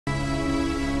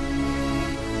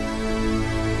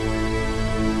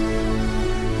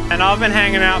And I've been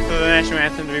hanging out for the national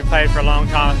anthem to be played for a long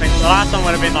time. I think the last one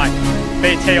would have been like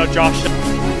BT or Josh.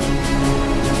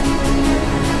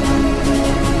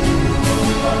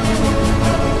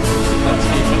 Let's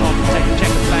keep it on, take a check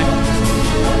the flag.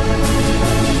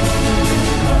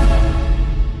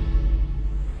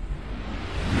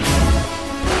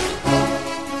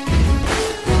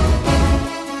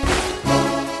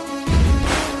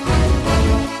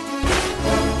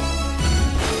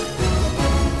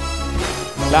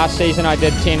 Last season I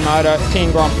did 10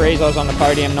 Grand Prix, I was on the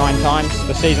podium 9 times.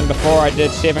 The season before I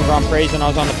did 7 Grand Prix and I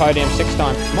was on the podium 6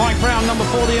 times. Mike Brown, number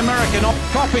 4, the American.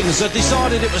 Coppins had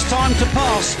decided it was time to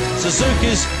pass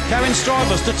Suzuki's Kevin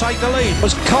Strivers to take the lead. It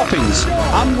was Coppins,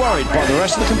 unworried by the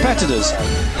rest of the competitors,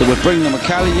 that would bring the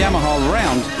Macali Yamaha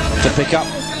round to pick up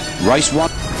race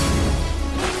 1.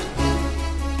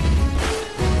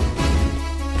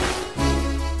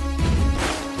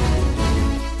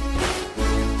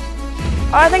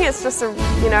 I think it's just a,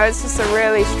 it's just a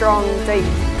really strong, deep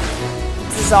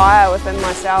desire within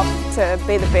myself to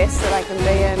be the best that I can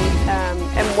be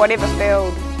in whatever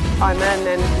field I'm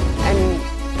in, and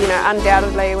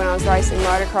undoubtedly when I was racing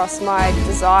motocross, my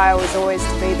desire was always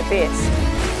to be the best.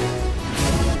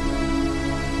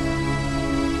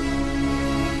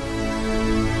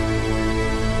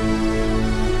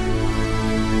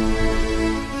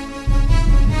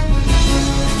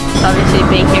 Obviously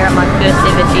being here at my first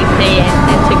ever GP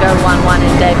and to go 1-1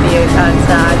 and debut, it's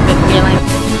a good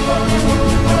feeling.